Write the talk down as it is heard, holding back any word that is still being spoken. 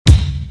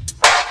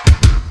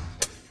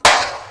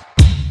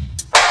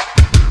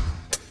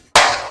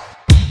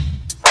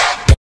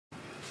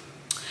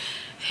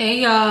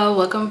Hey y'all,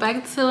 welcome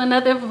back to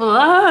another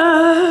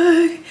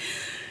vlog.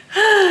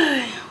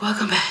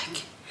 Welcome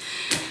back.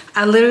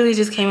 I literally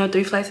just came up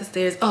 3 flights of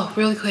stairs. Oh,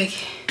 really quick,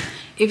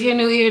 if you're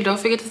new here, don't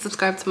forget to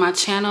subscribe to my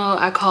channel.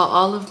 I call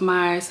all of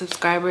my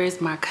subscribers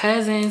my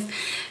cousins,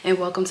 and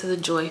welcome to the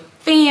Joy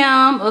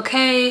fam,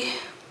 okay?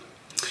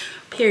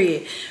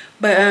 Period.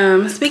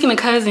 But speaking of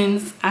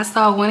cousins, I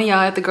saw one of y'all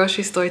at the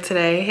grocery store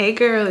today. Hey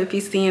girl, if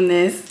you're seeing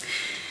this.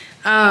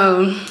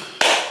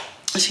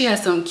 She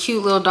has some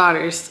cute little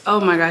daughters.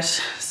 Oh my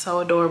gosh, so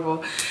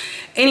adorable.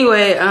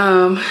 Anyway,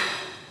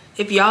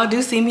 if y'all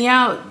do see me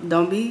out,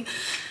 don't be,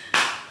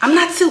 I'm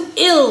not too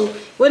ill.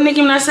 What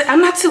Nicki Minaj said, I'm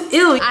not too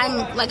ill.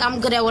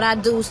 I'm good at what I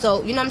do,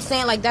 so you know what I'm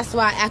saying? Like, that's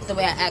why I act the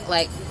way I act.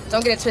 Like,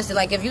 don't get it twisted.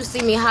 Like, if you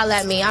see me, holla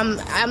at me. I'm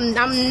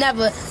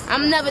never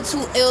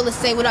too ill to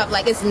say what up.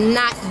 Like, it's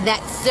not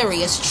that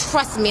serious.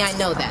 Trust me, I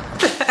know that.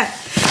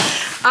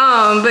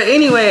 But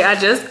anyway, I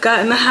just got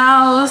in the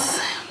house.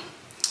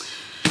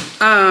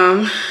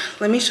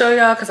 Let me show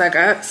y'all, because I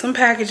got some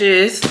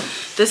packages.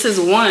 This is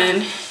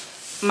one.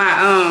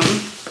 My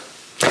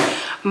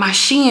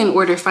Shein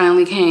order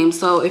finally came.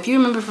 So if you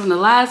remember from the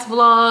last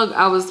vlog,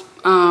 I was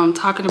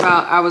talking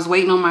about I was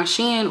waiting on my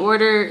Shein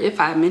order.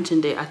 If I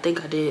mentioned it, I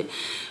think I did,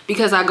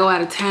 because I go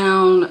out of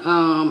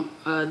town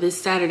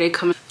this Saturday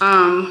coming.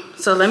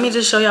 So let me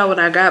just show y'all what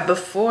I got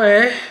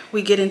before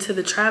we get into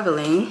the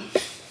traveling.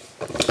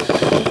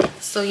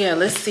 So yeah,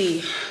 let's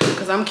see,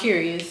 because I'm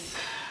curious.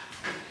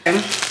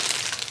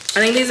 I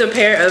think these are a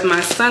pair of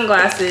my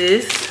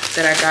sunglasses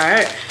that I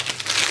got.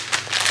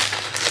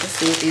 Let's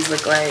see what these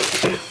look like.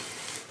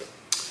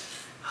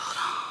 Hold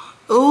on.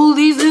 Oh,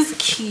 these is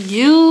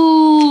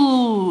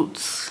cute.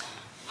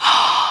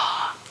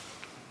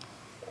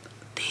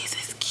 These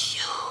is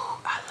cute.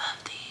 I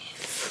love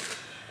these.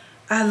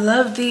 I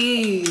love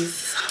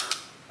these.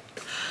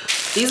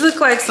 These look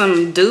like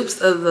some dupes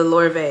of the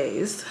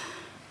Lorvays.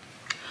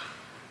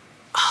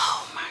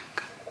 Oh my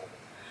God.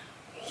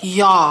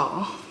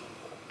 Y'all.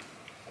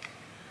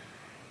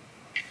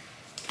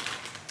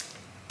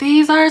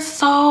 These are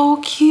so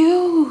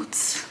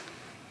cute.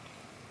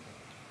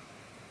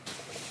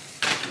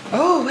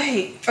 Oh,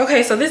 wait.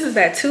 Okay, so this is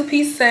that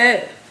 2-piece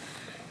set.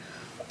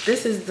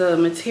 This is the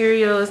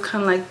material. It's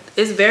kind of like,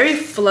 it's very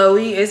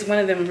flowy. It's one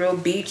of them real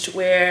beach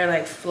wear,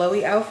 like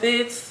flowy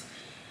outfits.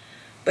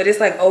 But it's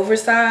like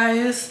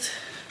oversized.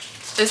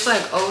 It's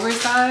like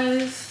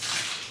oversized.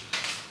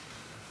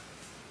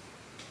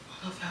 I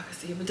don't know if y'all can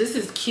see it, but this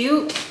is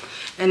cute.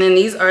 And then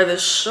these are the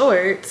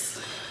shorts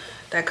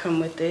that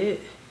come with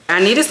it. I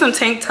needed some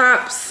tank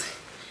tops,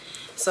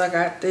 so I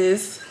got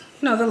this,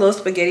 you know, the little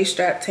spaghetti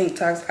strap tank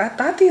tops. I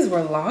thought these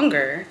were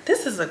longer.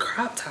 This is a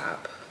crop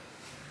top.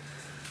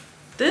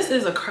 This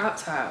is a crop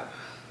top.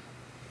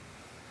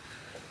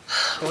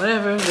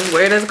 Whatever, just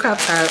wear it as a crop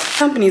top.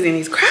 Companies in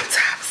these crop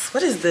tops.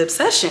 What is the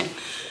obsession?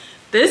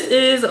 This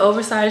is an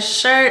oversized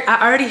shirt.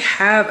 I already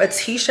have a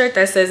t-shirt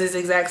that says this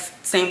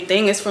exact same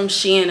thing. It's from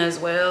Shein as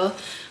well.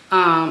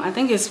 I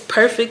think it's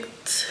perfectly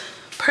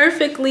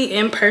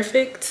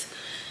imperfect.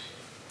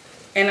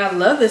 And I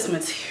love this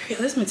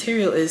material. This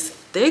material is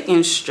thick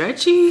and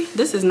stretchy.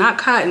 This is not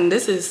cotton.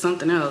 This is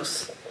something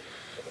else.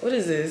 What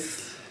is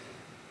this?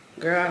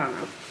 Girl, I don't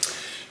know.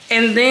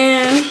 And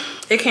then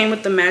it came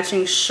with the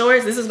matching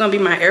shorts. This is gonna be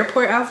my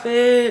airport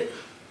outfit.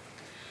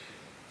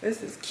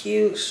 This is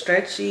cute,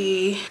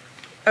 stretchy.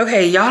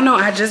 Okay, y'all know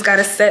I just got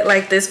a set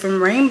like this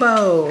from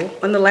Rainbow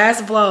on the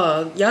last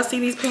vlog. Y'all see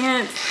these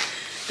pants?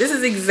 This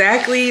is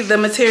exactly the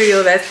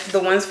material that's the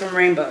ones from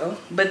Rainbow,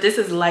 but this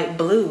is light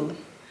blue.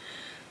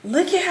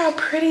 Look at how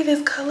pretty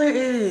this color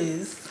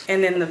is.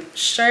 And then the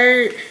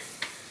shirt.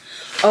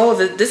 Oh,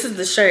 this is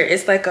the shirt.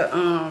 It's like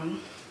a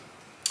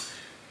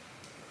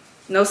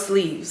no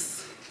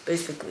sleeves,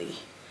 basically.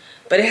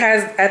 But it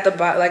has at the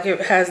bottom, like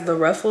it has the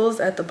ruffles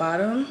at the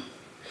bottom.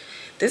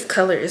 This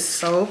color is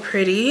so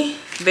pretty.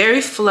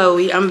 Very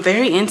flowy. I'm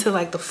very into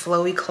like the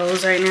flowy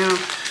clothes right now.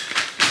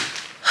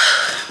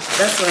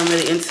 That's what I'm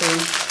really into.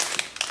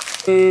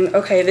 And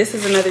okay, this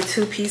is another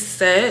 2-piece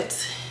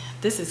set.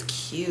 This is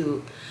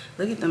cute.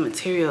 Look at the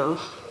material.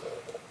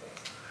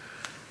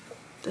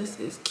 This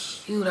is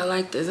cute. I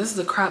like this. This is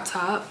a crop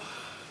top.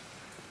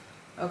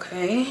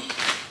 Okay.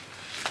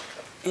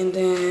 And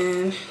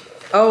then,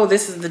 oh,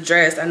 this is the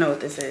dress. I know what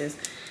this is.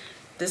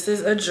 This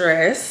is a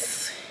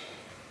dress.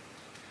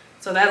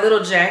 So that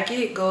little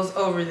jacket goes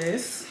over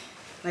this,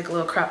 like a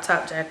little crop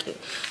top jacket.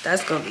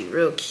 That's gonna be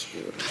real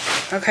cute.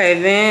 Okay,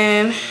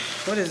 then,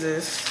 what is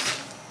this?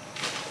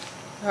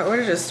 I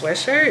ordered a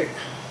sweatshirt.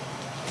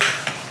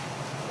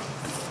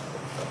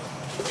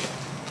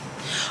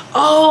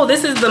 Oh,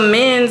 this is the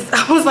men's.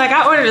 I was like,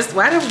 I ordered this.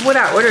 Why would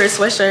I order a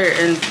sweatshirt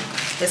and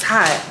it's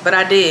hot? But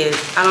I did.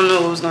 I don't know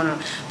what was going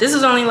on. This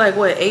is only like,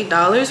 what,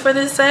 $8 for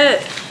this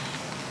set?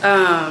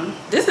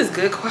 This is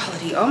good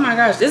quality. Oh my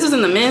gosh. This is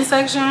in the men's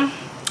section.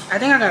 I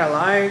think I got a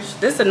large.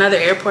 This is another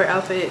airport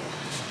outfit.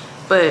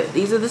 But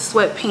these are the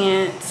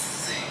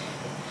sweatpants.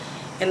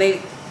 And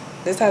this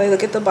is how they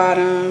look at the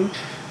bottom.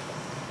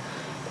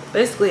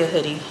 Basically a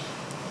hoodie.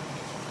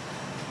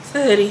 It's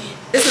a hoodie.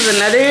 This is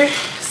another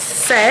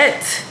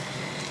set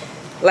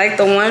like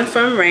the one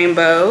from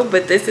Rainbow,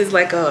 but this is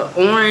like a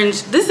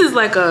orange. This is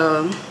like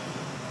a,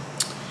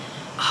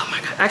 oh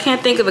my god, I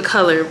can't think of the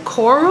color.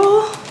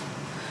 Coral?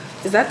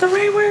 Is that the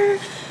right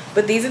word?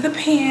 But these are the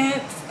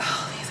pants.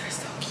 Oh, these are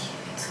so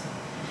cute.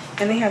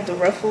 And they have the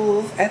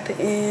ruffles at the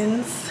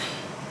ends.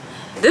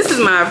 This is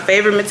my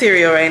favorite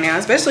material right now,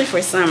 especially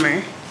for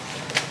summer.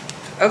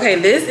 Okay,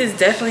 this is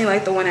definitely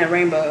like the one at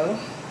Rainbow.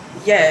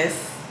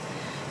 Yes,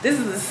 this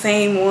is the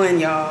same one,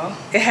 y'all.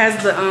 It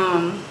has the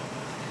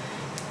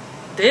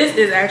this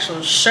is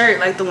actual shirt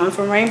like the one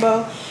from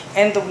Rainbow,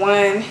 and the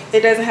one,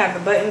 it doesn't have the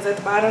buttons at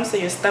the bottom, so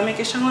your stomach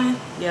is showing.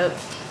 Yep.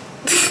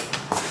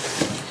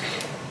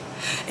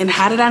 And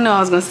how did I know I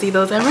was gonna see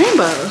those at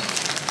Rainbow?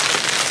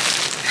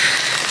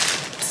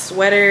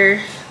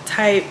 Sweater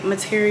type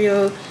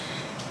material.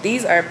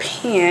 These are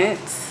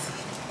pants,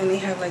 and they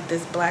have like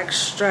this black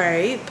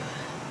stripe.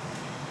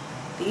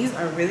 These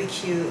are really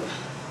cute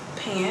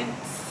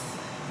pants,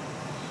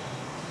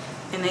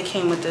 and they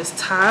came with this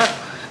top.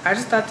 I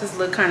just thought this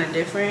looked kind of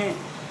different.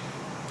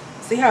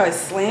 See how it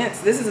slants?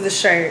 This is the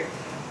shirt.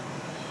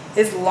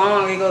 It's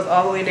long, it goes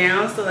all the way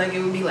down, so like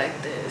it would be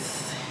like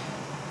this,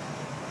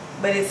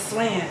 but it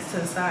slants to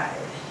the side.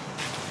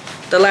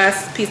 The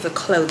last piece of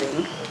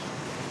clothing.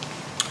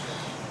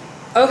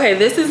 Okay,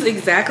 this is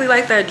exactly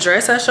like that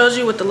dress I showed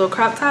you with the little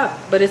crop top,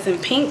 but it's in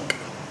pink.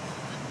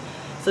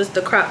 So it's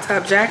the crop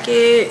top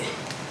jacket,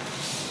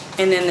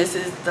 and then this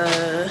is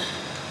the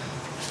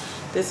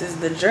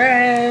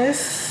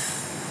dress.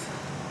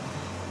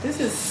 This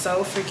is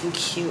so freaking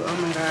cute. Oh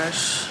my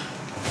gosh.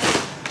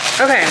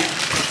 Okay,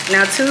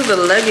 now to the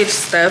luggage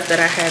stuff that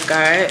I had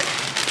got.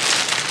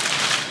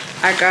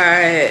 I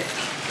got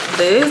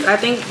this. I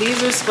think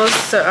these are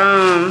supposed to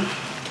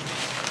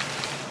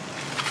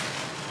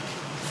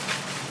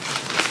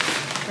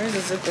where's the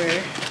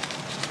zipper?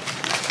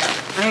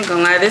 I ain't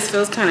gonna lie, this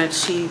feels kind of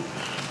cheap.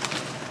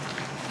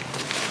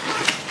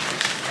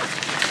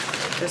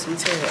 This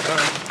material.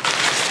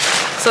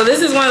 Oh. So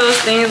this is one of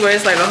those things where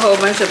it's like a whole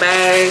bunch of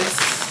bags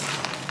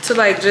to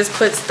like just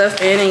put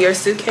stuff in your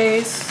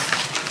suitcase.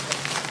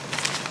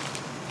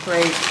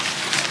 Like,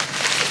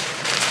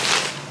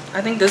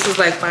 I think this was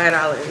like $5.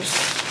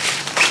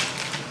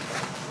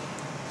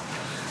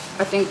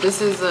 I think this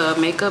is a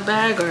makeup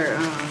bag or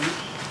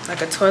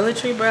like a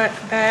toiletry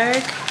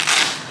bag.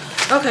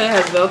 Okay, it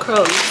has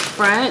Velcro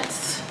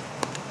fronts.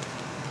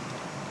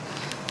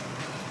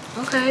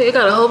 Okay, it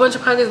got a whole bunch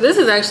of pockets. This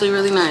is actually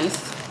really nice.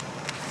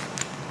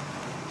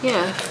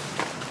 Yeah,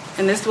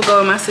 and this will go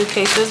in my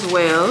suitcase as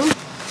well.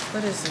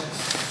 What is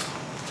this?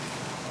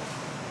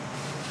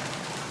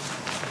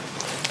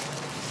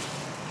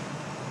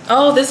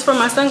 Oh, this is for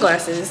my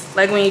sunglasses.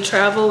 Like when you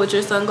travel with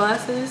your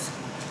sunglasses.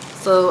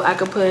 So I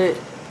could put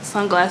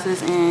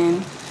sunglasses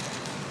in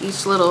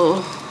each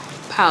little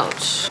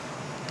pouch.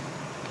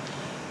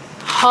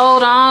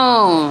 Hold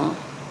on.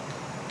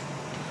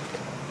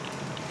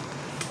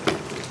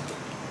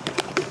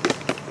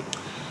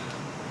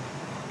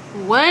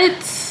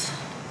 What?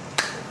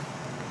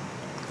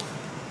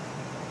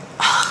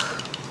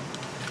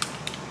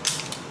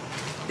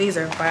 These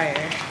are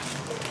fire.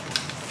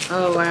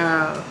 Oh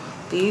wow,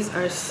 these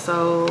are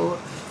so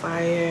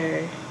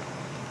fire.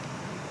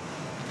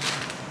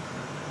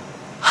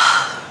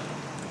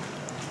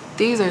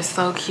 These are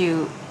so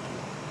cute.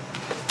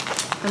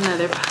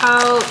 Another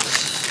pouch.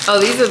 Oh,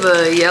 these are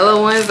the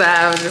yellow ones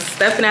that I was just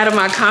stepping out of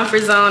my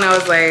comfort zone. I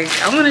was like,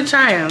 I want to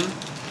try them.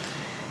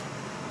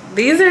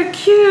 These are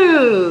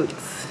cute.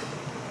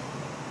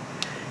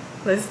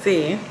 Let's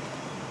see.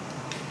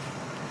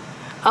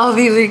 Oh,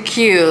 these are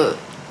cute.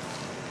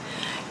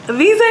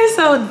 These are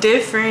so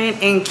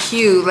different and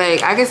cute.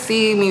 Like, I could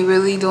see me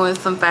really doing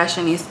some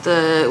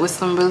fashionista with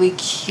some really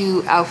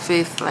cute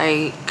outfits.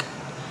 Like,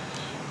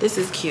 this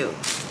is cute.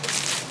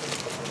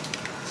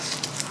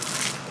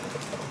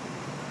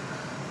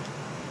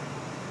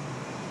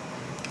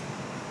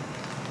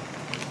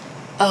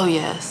 Oh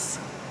yes.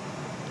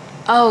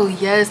 Oh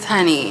yes,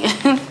 honey.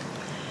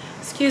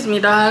 Excuse me,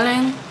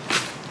 darling.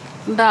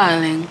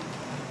 Darling.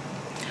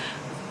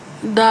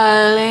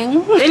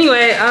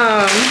 Anyway,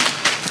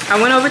 I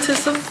went over to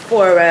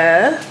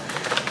Sephora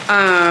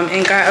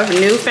and got a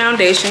new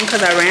foundation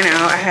because I ran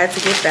out. I had to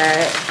get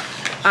that.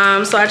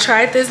 So I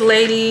tried this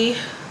lady.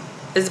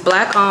 It's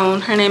black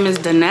owned. Her name is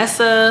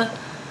Danessa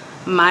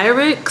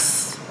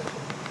Myricks.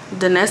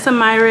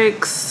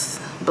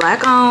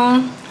 Black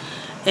owned.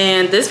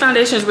 And this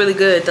foundation is really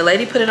good. The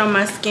lady put it on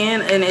my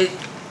skin and it's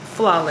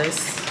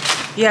flawless.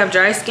 You have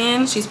dry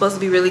skin, she's supposed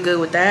to be really good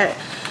with that.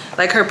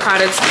 Like, her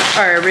products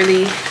are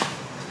really,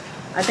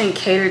 I think,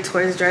 catered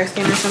towards dry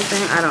skin or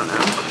something. I don't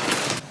know.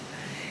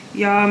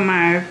 Y'all,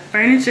 my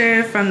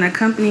furniture from the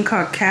company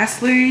called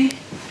CASHAPP.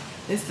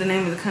 This is the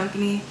name of the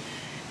company.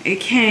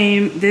 It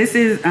came, this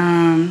is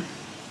the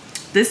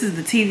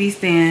TV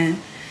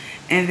stand.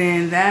 And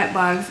then that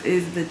box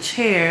is the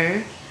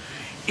chair.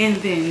 And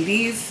then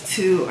these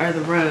two are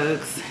the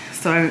rugs.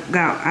 So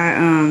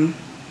I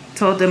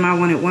told them I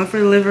wanted one for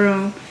the living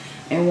room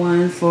and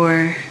one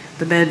for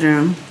the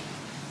bedroom.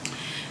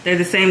 They're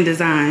the same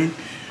design.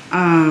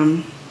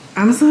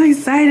 I'm so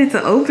excited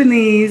to open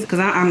these because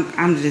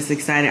I'm just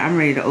excited. I'm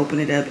ready to open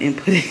it up and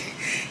put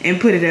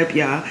it up,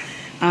 y'all.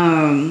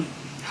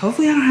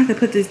 Hopefully I don't have to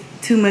put this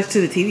too much to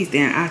the TV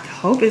stand. I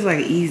hope it's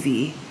like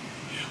easy.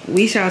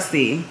 We shall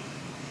see.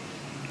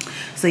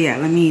 So yeah,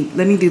 let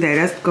me do that.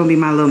 That's gonna be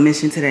my little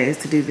mission today, is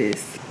to do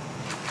this.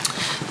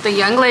 The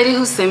young lady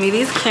who sent me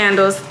these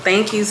candles,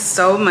 thank you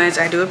so much.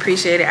 I do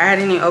appreciate it. I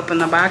hadn't even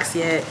opened the box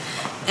yet.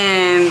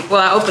 And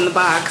well, I opened the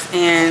box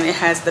and it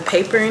has the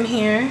paper in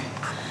here.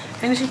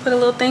 And she put a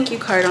little thank you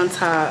card on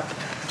top.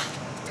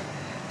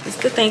 It's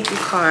the thank you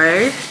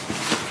card.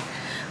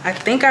 I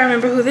think I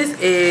remember who this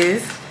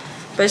is.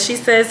 But she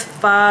says,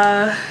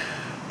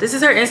 this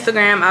is her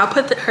Instagram. I'll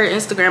put her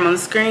Instagram on the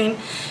screen.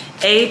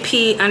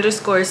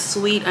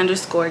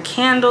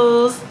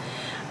 AP_sweet_candles.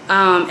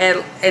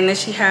 And then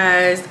she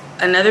has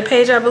another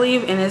page, I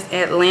believe, and it's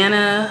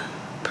Atlanta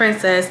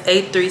Princess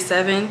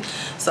 837.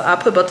 So I'll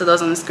put both of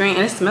those on the screen,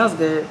 and it smells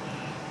good.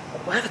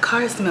 Why the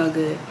cards smell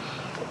good?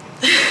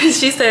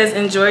 She says,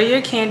 enjoy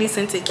your candy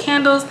scented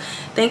candles.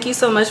 Thank you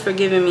so much for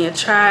giving me a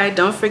try.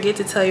 Don't forget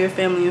to tell your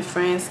family and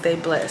friends. Stay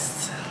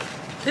blessed.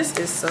 This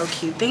is so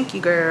cute. Thank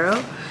you,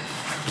 girl.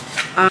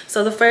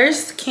 So the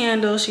first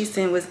candle she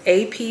sent was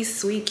AP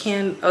Sweet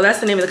Candle. Oh, that's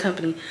the name of the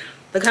company.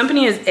 The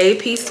company is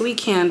AP Sweet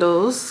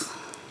Candles.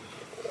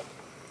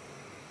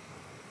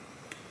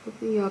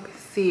 Hopefully y'all can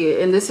see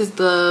it. And this is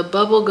the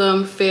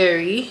Bubblegum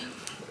Fairy.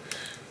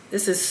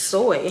 This is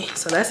soy,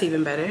 so that's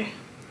even better.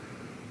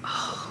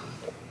 Oh.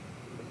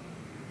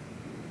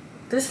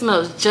 This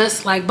smells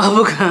just like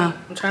bubblegum.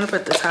 I'm trying to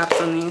put the tops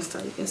on these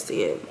so you can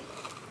see it.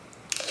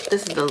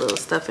 This is the little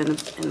stuff in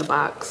the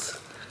box.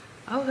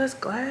 Oh, that's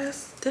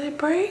glass. Did it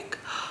break?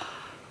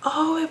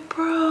 Oh, it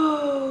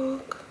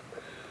broke.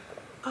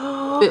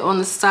 Oh, on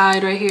the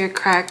side right here,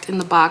 cracked in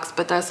the box,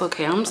 but that's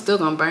okay. I'm still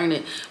gonna burn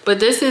it. But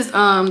this is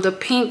the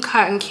pink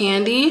cotton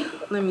candy.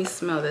 Let me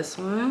smell this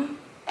one.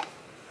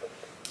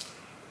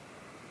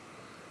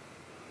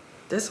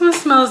 This one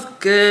smells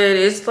good.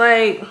 It's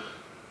like,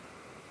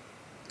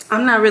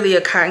 I'm not really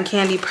a cotton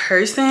candy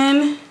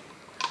person,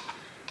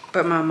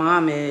 but my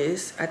mom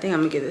is. I think I'm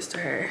gonna give this to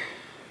her.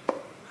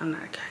 I'm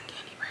not a cotton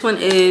candy person. This one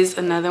is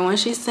another one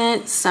she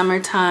sent,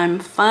 Summertime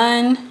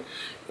Fun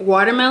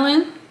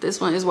Watermelon. This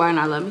one is Why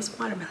Not Love Me Some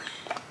Watermelon.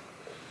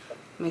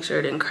 Make sure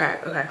it didn't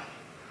crack. Okay.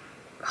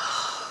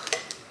 Oh.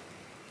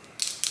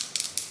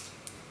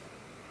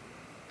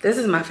 This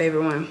is my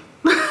favorite one.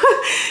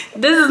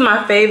 This is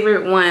my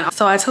favorite one.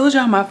 So I told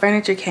y'all my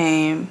furniture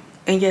came,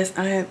 and yes,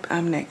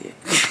 I'm naked.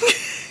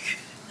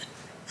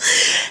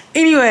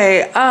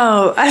 Anyway,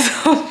 I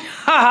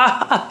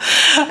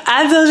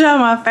told y'all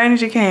my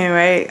furniture came,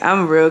 right?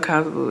 I'm real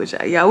comfortable with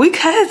y'all. Y'all, we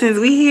cousins,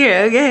 we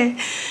here, okay?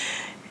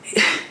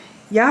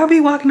 Y'all be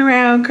walking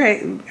around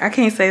crazy. I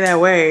can't say that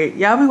word.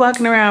 Y'all be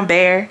walking around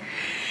bare.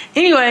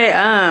 Anyway,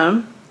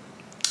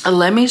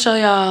 let me show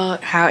y'all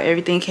how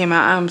everything came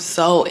out. I'm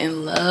so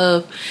in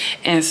love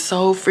and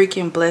so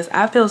freaking blessed.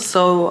 I feel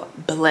so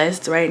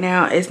blessed right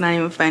now. It's not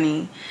even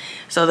funny.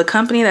 So the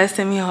company that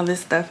sent me all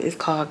this stuff is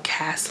called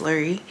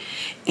Castlery.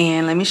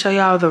 And let me show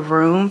y'all the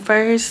room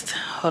first.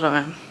 Hold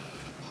on.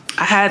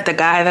 I had the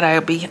guy that I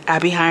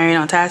be hiring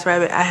on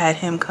TaskRabbit. I had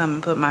him come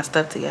and put my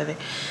stuff together.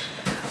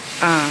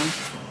 And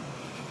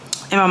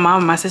my mom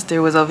and my sister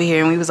was over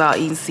here and we was all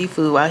eating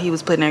seafood while he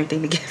was putting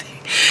everything together.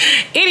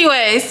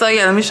 Anyway, so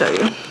yeah, let me show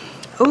you.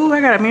 Oh, I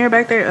got a mirror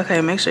back there.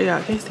 Okay, make sure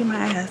y'all can't see my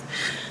ass.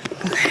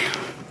 Okay.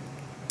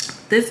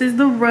 This is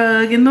the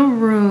rug in the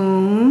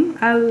room.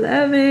 I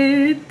love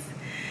it.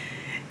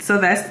 So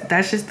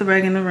that's just the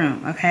rug in the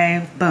room,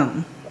 okay?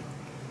 Boom.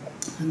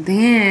 And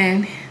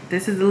then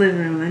this is the living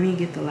room. Let me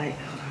get the light.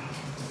 Hold on.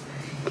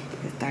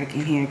 It's dark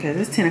in here because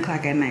it's 10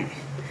 o'clock at night.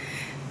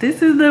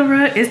 This is the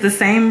rug. It's the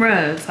same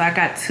rug. So I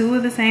got two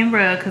of the same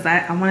rug because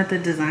I wanted the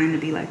design to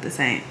be like the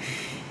same.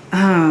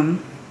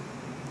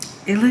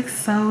 It looks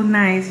so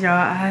nice, y'all.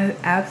 I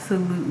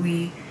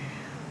absolutely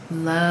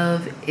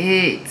love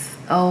it.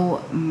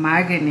 Oh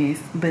my goodness.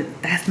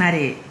 But that's not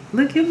it.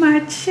 Look at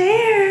my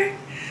chair.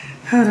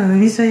 Hold on, let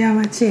me show y'all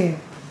my chair.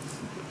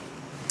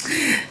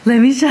 Let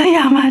me show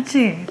y'all my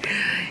chair.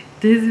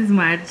 This is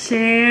my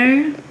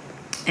chair.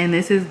 And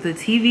this is the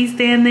TV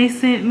stand they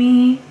sent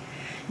me.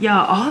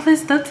 Y'all, all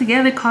this stuff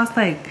together cost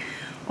like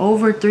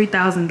over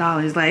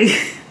 $3,000. Like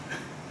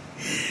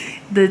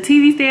the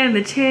TV stand,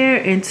 the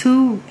chair, and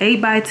two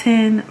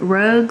 8x10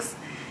 rugs,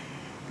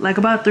 like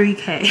about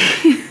 $3K.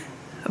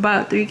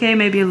 About $3K,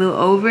 maybe a little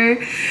over.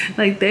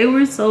 Like, they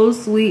were so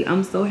sweet.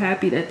 I'm so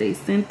happy that they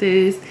sent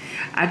this.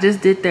 I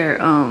just did their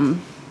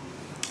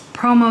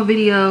promo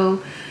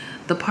video,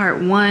 the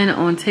part 1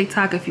 on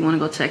TikTok, if you want to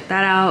go check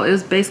that out. It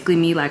was basically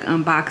me like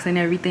unboxing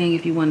everything.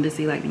 If you wanted to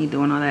see like me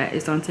doing all that,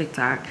 it's on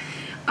TikTok.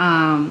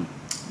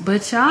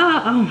 But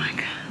y'all, oh my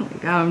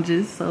god, I'm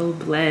just so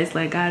blessed.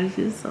 Like, God is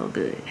just so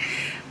good.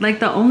 Like,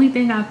 the only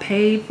thing I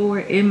paid for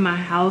in my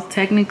house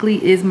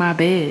technically is my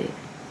bed.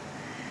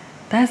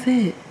 That's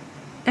it.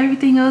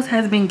 Everything else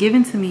has been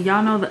given to me.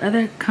 Y'all know the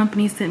other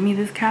company sent me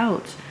this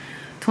couch.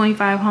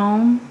 25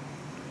 home.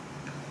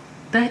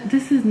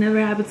 this has never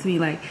happened to me.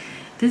 Like,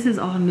 this is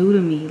all new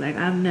to me. Like,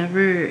 I've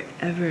never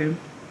ever,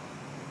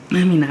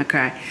 let me not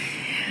cry.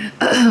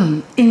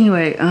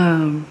 Anyway,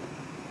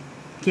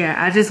 yeah,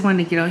 I just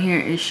wanted to get on here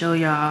and show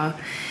y'all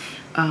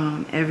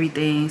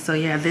everything. So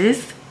yeah,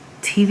 this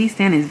TV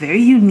stand is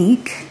very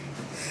unique.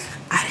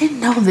 I didn't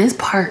know this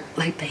part,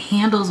 like the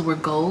handles were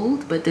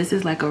gold, but this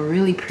is like a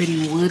really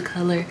pretty wood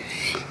color,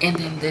 and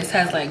then this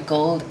has like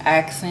gold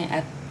accent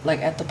at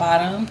the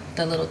bottom,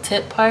 the little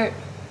tip part,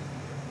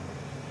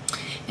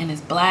 and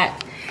it's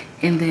black.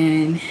 And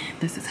then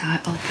this is how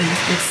it opens.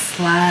 It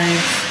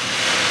slides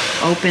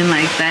open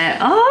like that.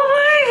 Oh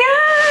my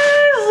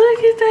gosh,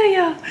 look at that,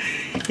 y'all.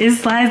 It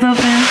slides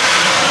open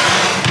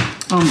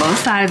on both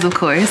sides, of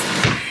course,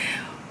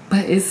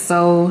 but it's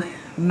so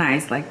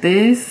nice. Like,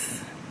 this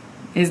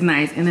is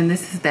nice. And then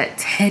this is that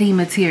teddy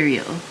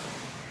material.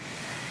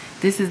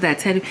 This is that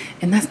teddy,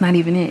 and that's not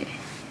even it.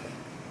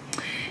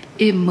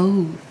 It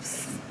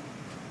moves.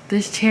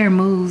 This chair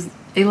moves.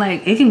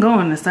 It can go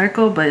in a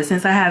circle, but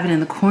since I have it in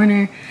the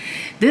corner,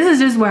 this is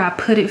just where I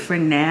put it for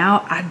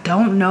now. I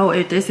don't know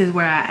if this is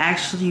where I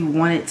actually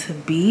want it to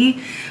be,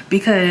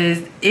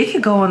 because it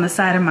could go on the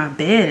side of my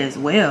bed as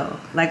well.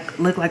 Like,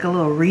 look like a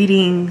little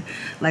reading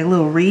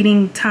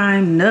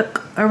time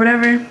nook or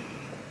whatever.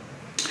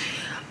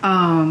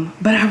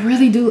 But I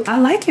really do, I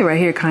like it right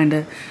here, kind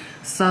of.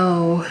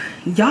 So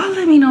y'all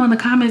let me know in the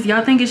comments,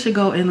 y'all think it should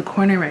go in the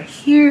corner right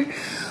here,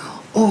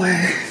 or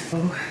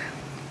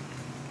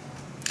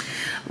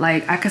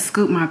like I could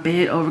scoop my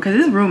bed over, because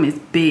this room is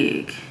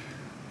big.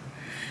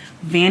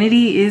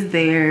 Vanity is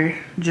there,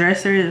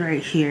 dresser is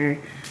right here,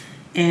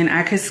 and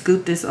I could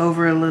scoop this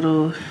over a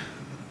little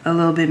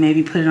bit,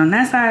 maybe put it on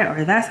that side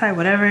or that side,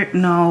 whatever.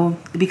 No,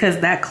 because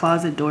that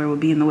closet door would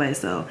be in the way,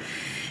 so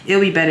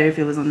it'll be better if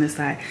it was on this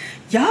side.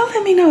 Y'all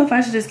let me know if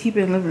I should just keep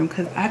it in the living room,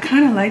 because I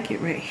kind of like it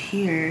right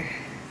here.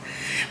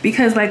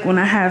 Because like when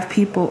I have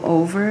people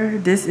over,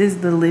 this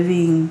is the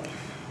living,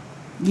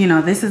 you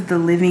know, this is the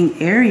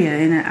living area,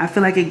 and I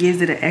feel like it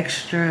gives it an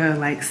extra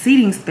like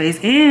seating space.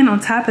 And on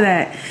top of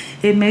that,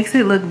 it makes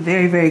it look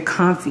very, very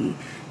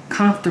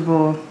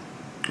comfortable,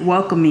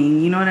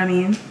 welcoming, you know what I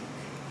mean?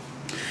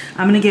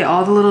 I'm gonna get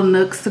all the little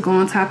nooks to go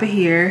on top of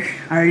here.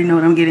 I already know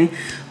what I'm getting.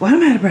 Why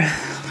am I out of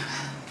breath?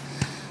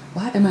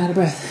 Why am I out of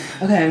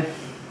breath? Okay.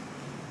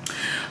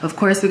 Of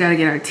course, we gotta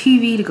get our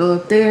TV to go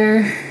up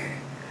there.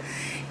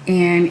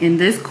 And in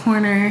this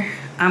corner,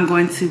 I'm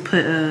going to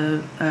put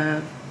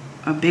a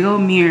big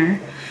old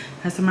mirror.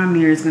 That's where my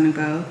mirror is gonna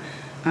go.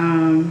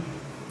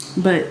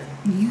 But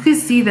you can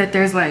see that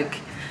there's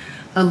like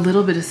a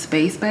little bit of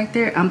space back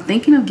there. I'm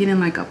thinking of getting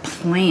like a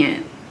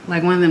plant,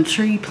 like one of them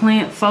tree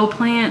plant, faux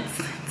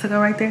plants to go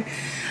right there.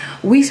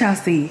 We shall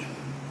see.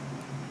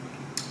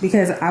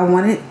 Because I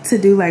wanted to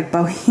do like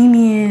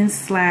bohemian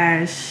 /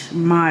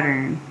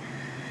 modern.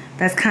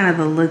 That's kind of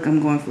the look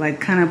I'm going for,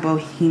 like kind of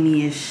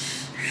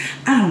bohemian-ish.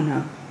 I don't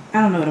know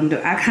what I'm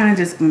doing. I kind of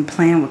just been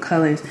playing with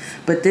colors,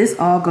 but this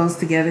all goes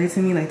together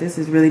to me. Like, this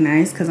is really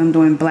nice because I'm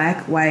doing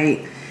black,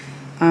 white,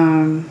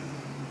 and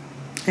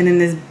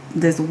then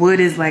this wood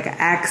is like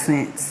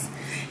accents.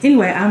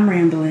 Anyway, I'm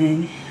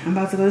rambling. I'm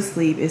about to go to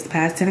sleep. It's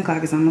past 10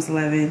 o'clock. It's almost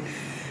 11,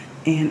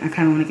 and I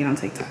kind of want to get on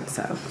TikTok.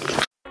 So.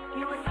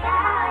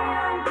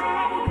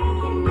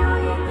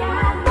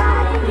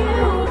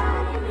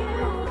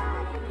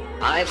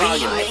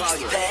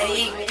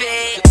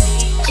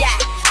 Yeah,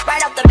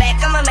 right off the back,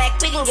 I'm a Mac.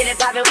 We can get it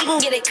poppin', we can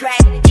get it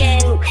crackin'.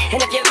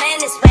 And if your man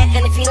is whack,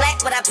 and if he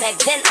lack what I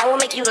pack, then I will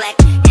make you lack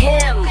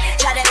him.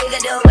 Try to either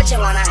do what you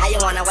wanna, how you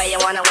wanna, where you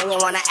wanna, when you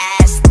wanna,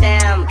 ask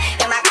them.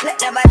 And my clip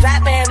never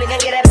droppin', we can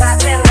get it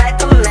poppin' like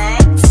a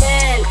Mac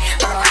 10.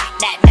 Rock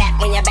that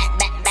when you back,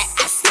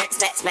 I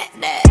smack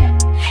that.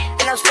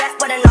 And I'm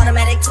strapped with an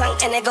automatic tongue,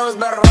 and it goes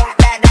rock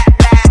that.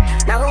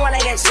 Now who wanna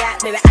get shot,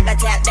 baby? I can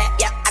tap that,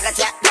 yeah, I can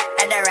tap that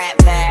at the rap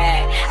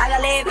bag. I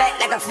can lay back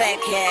like a fat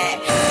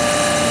cat.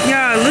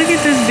 Y'all, look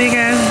at this big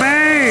ass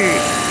bird.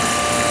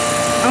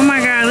 Oh my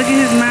God, look at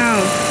his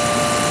mouth.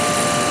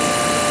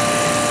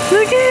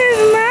 Look at his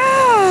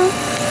mouth.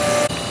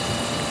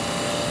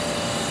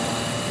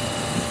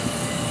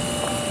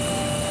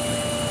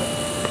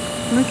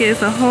 Look,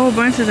 it's a whole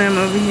bunch of them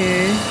over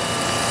here.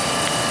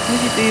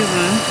 Look at these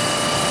ones.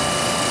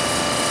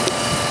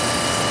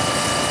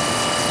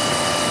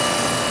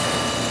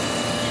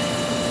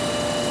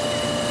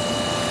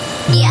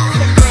 Yeah,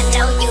 I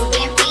know you've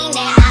been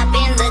fiending, I've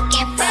been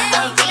looking for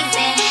a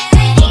reason.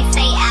 They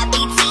say I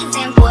be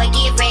teasing, boy,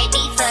 get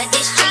ready for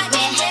this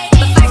treatment.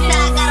 But first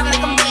I gotta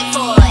make them wait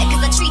for it,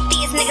 cause I treat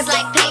these niggas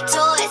like pay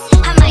toys.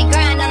 I might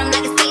grind on them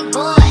like a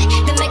skateboard,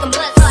 then make them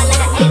blood so I like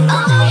a 8-0,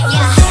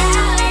 yeah.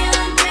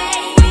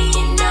 Baby,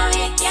 you know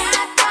you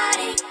got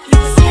body.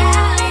 You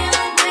stallion,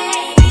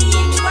 baby,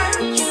 you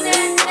twerking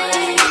that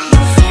way.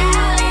 You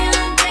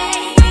stallion,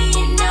 baby,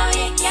 you know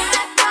you got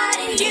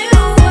body. You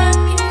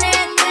working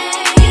that way.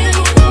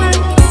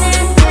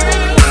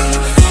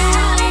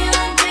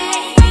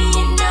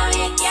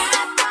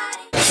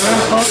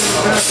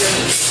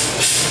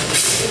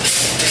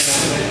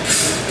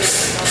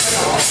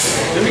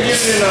 Let me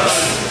give it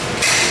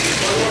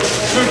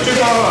Two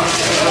pounds.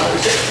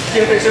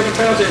 Yeah, take 7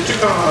 pounds and 2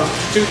 pounds.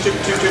 Two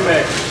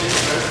bags.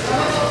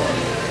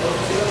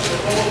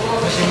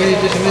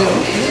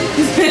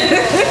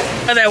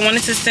 That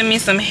wanted to send me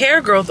some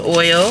hair growth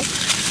oil.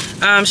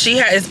 She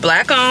is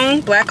black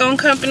owned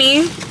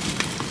company.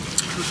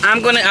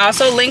 I'm gonna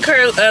also link to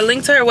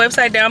her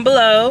website down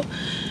below.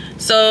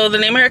 So the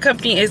name of her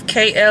company is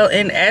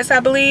KLNS, I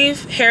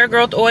believe, hair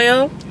growth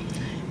oil,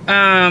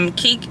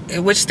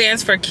 which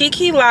stands for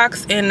Kiki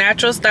Locks and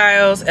Natural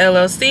Styles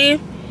LLC.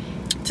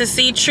 To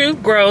see true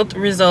growth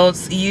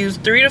results, use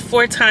 3 to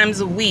 4 times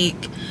a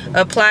week.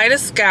 Apply to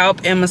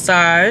scalp and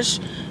massage.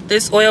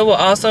 This oil will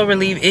also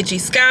relieve itchy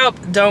scalp.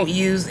 Don't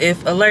use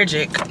if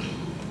allergic.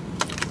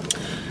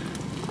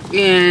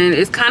 And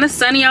it's kind of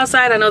sunny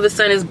outside. I know the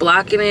sun is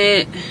blocking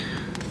it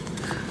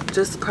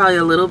just probably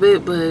a little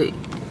bit, but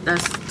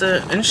that's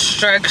the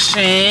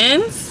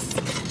instructions.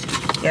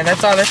 Yeah,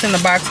 that's all that's in the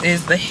box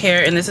is the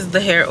hair, and this is the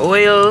hair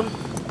oil.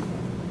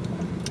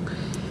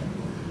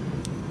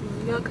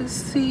 Y'all can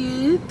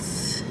see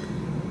it.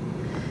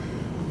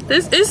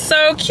 This is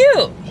so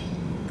cute.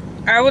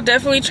 I will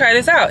definitely try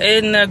this out.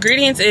 And the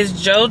ingredients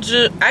is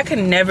I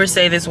can never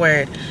say this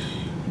word.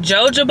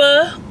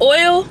 Jojoba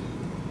oil.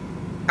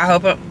 I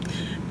hope I'm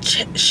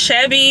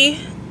Chebe,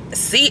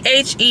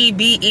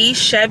 CHEBE,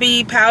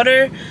 Chebe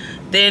powder.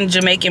 Then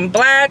Jamaican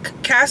black,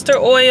 castor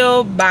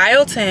oil,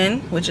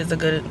 biotin, which is a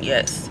good,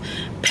 yes,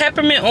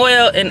 peppermint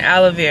oil, and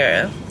aloe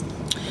vera.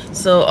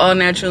 So all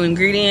natural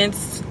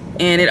ingredients.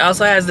 And it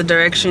also has the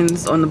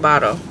directions on the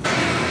bottle.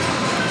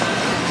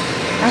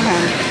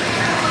 Okay.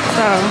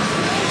 So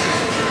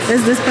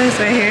there's this place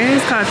right here.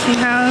 It's called Tea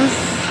House.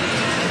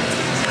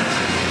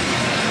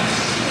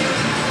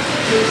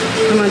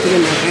 I'm about to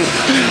get my drink.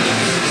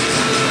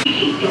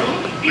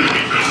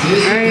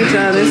 Alright,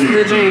 y'all, this is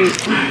the drink.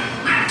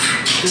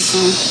 This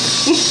one.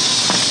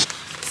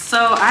 So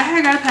I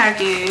had got a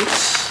package.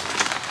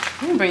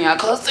 Let me bring y'all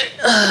closer.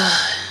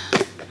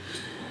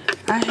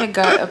 I had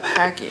got a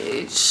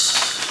package.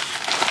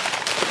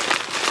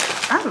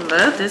 I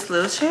love this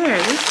little chair.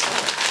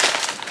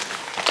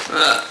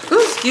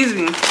 Ooh, excuse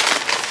me.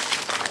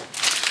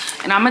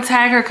 And I'm gonna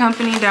tag her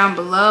company down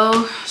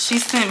below. She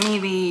sent me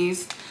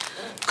these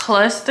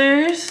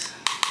clusters,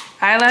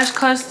 eyelash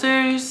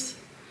clusters.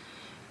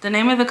 The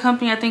name of the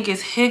company I think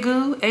is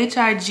Higu,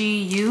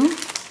 H-I-G-U.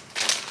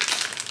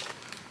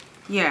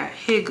 Yeah,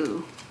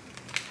 Higu.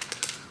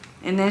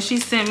 And then she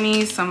sent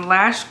me some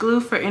lash glue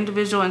for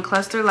individual and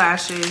cluster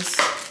lashes.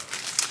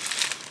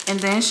 And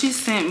then she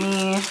sent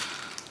me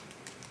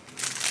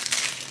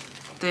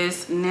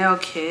this nail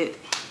kit,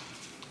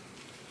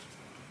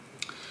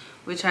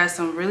 which has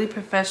some really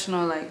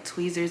professional like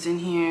tweezers in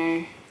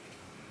here.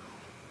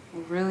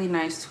 Really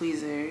nice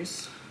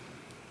tweezers.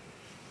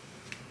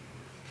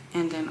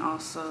 And then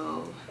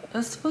also a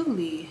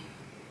spoolie.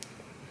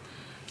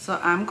 So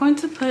I'm going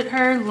to put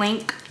her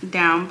link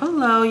down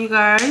below, you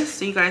guys,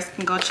 so you guys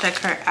can go check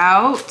her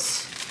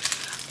out.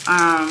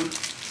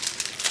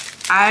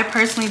 I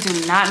personally do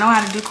not know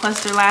how to do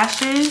cluster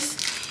lashes,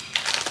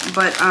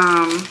 but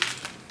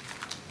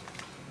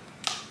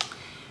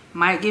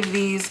might give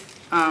these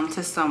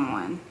to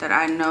someone that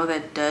I know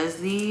that does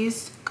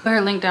these. Put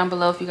her link down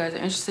below if you guys are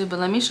interested, but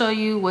let me show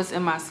you what's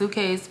in my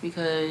suitcase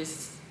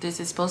because this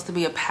is supposed to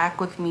be a pack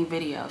with me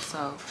video,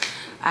 so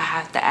I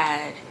have to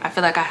add, I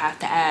feel like I have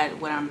to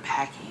add what I'm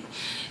packing.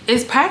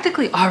 It's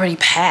practically already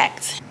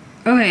packed.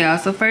 Okay, y'all,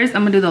 so first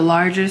I'm gonna do the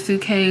larger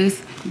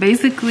suitcase.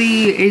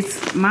 Basically,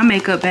 it's my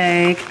makeup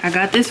bag. I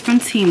got this from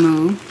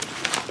Temu.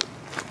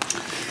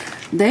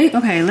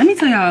 Okay, let me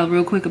tell y'all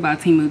real quick about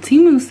Temu.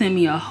 Temu sent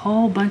me a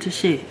whole bunch of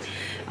shit.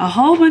 A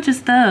whole bunch of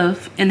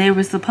stuff, and they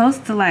were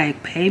supposed to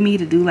like pay me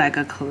to do like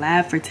a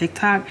collab for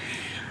TikTok,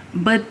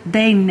 but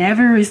they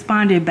never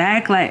responded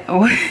back, like,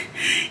 or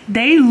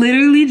they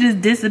literally just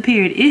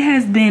disappeared. It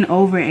has been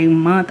over a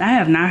month. I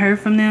have not heard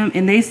from them,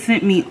 and they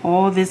sent me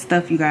all this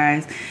stuff, you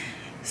guys.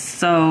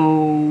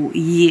 So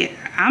yeah,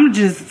 I'm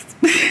just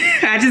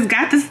I just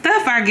got the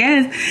stuff, I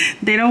guess.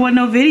 They don't want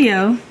no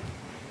video,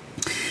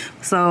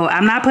 so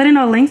I'm not putting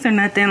no links or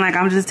nothing. Like,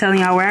 I'm just telling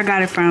y'all where I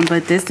got it from.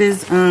 But this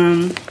is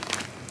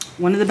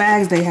one of the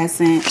bags they had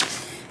sent,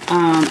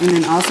 and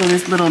then also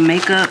this little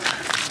makeup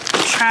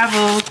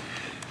travel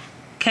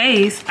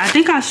case. I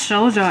think I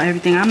showed y'all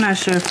everything. I'm not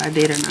sure if I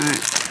did or not,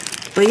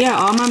 but yeah,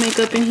 all my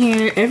makeup in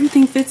here,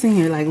 everything fits in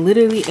here, like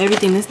literally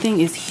everything. This thing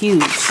is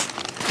huge.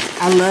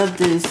 I love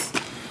this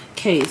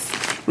case.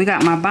 We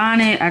got my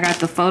bonnet. I got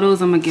the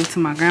photos I'm gonna give to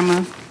my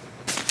grandma.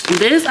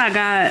 This I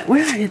got,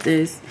 where did I get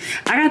this?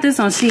 I got this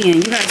on Shein.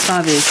 You guys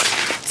saw this.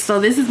 So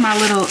this is my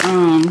little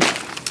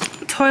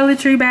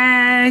toiletry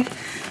bag.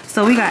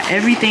 So we got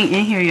everything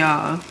in here,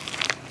 y'all.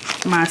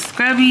 My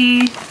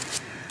scrubby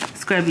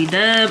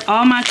dub,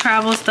 all my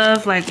travel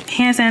stuff like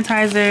hand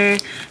sanitizer,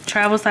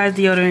 travel size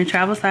deodorant,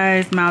 travel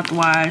size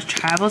mouthwash,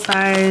 travel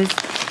size,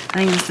 I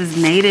think this is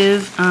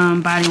native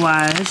body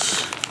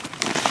wash.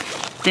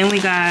 Then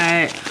we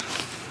got,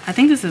 I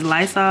think this is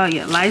Lysol,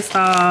 yeah,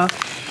 Lysol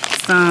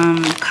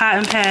some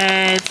cotton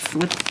pads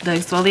with the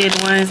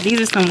exfoliated ones.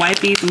 These are some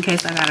wipes in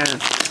case I gotta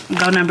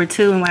go number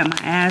 2 and wipe my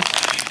ass.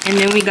 And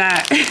then we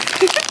got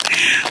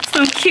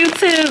some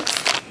Q-tips,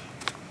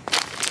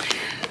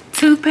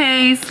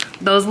 toothpaste,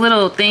 those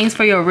little things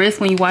for your wrist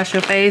when you wash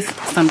your face,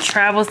 some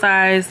travel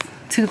size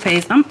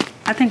toothpaste.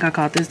 I think I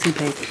called this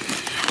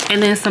toothpaste.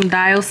 And then some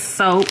Dial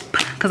soap,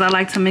 because I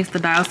like to mix the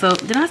Dial soap.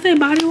 Did I say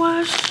body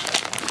wash?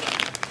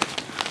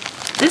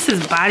 This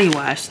is body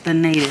wash, the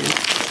native.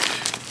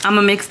 I'm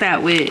gonna mix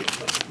that with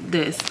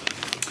this.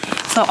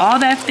 So all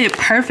that fit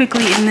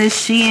perfectly in this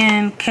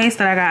Shein case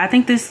that I got. I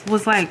think this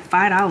was like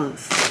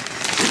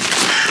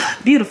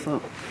 $5.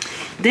 Beautiful.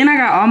 Then I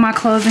got all my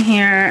clothes in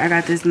here. I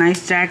got this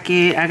nice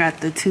jacket. I got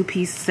the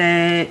 2-piece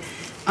set.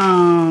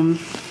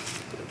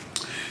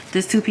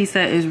 This 2-piece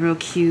set is real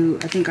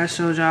cute. I think I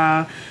showed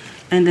y'all.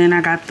 And then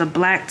I got the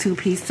black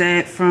 2-piece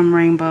set from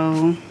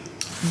Rainbow.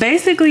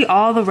 Basically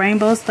all the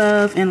Rainbow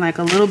stuff and like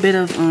a little bit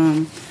of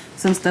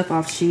some stuff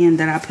off Shein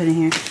that I put in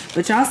here.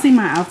 But y'all see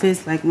my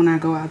outfits like when I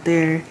go out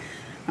there.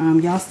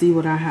 Y'all see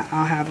what I'll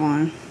have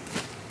on.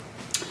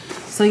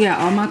 So yeah,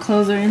 all my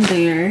clothes are in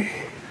there.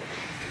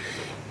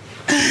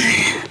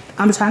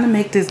 I'm trying to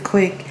make this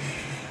quick.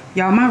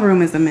 Y'all, my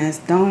room is a mess.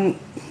 Don't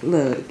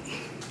look.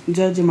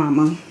 Judge your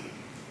mama.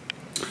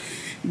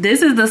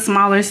 This is the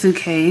smaller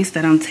suitcase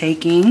that I'm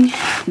taking.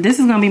 This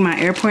is gonna be my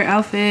airport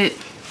outfit.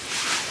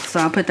 So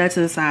I'll put that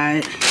to the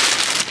side.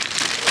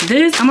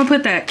 This, I'm gonna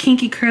put that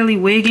kinky curly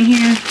wig in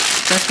here.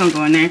 That's gonna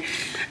go in there.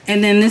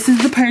 And then this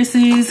is the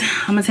purses.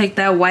 I'm gonna take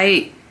that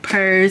white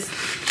purse,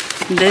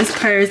 this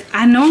purse.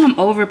 I know I'm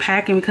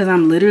overpacking because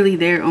I'm literally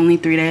there only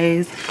 3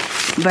 days.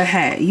 But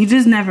hey, you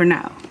just never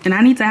know. And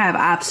I need to have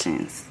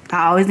options.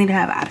 I always need to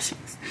have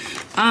options.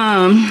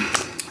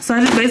 So I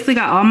just basically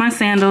got all my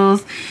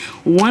sandals,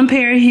 1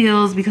 pair of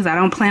heels because I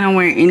don't plan on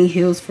wearing any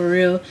heels for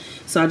real.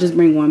 So I'll just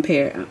bring 1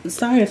 pair. I'm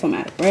sorry if I'm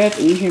out of breath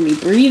and you hear me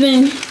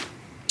breathing.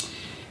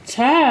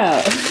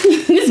 Child,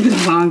 it's been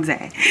a long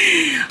day.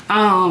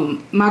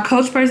 My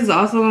Coach purse is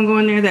also gonna go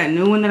in there, that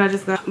new one that I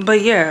just got.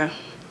 But yeah,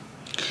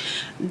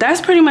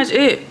 that's pretty much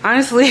it,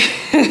 honestly.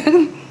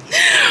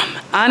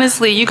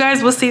 Honestly, you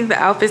guys will see the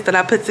outfits that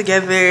I put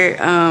together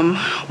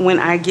when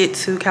I get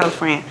to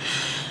California.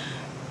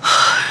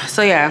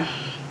 So yeah,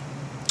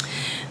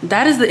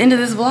 that is the end of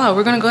this vlog.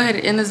 We're gonna go ahead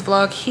and end this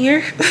vlog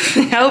here.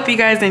 I hope you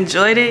guys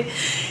enjoyed it.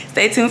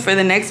 Stay tuned for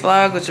the next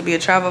vlog, which will be a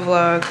travel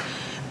vlog.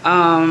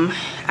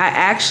 I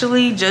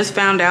actually just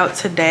found out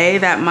today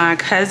that my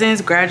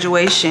cousin's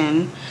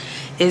graduation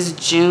is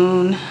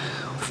June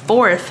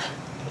 4th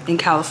in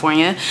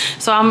California.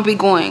 So I'm gonna be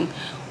going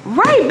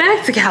right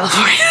back to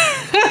California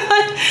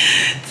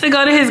to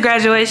go to his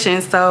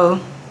graduation. So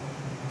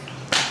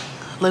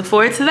look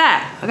forward to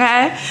that,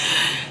 okay?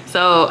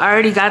 So I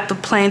already got the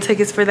plane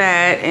tickets for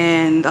that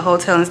and the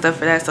hotel and stuff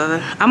for that.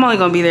 So I'm only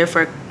gonna be there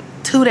for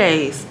 2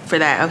 days for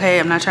that, okay?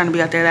 I'm not trying to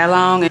be out there that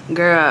long. And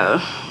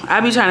girl, I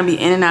be trying to be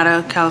in and out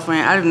of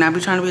California. I do not be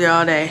trying to be there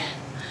all day.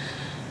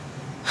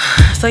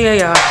 So yeah,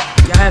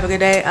 y'all have a good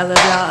day. I love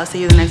y'all. I'll see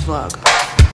you in the next vlog.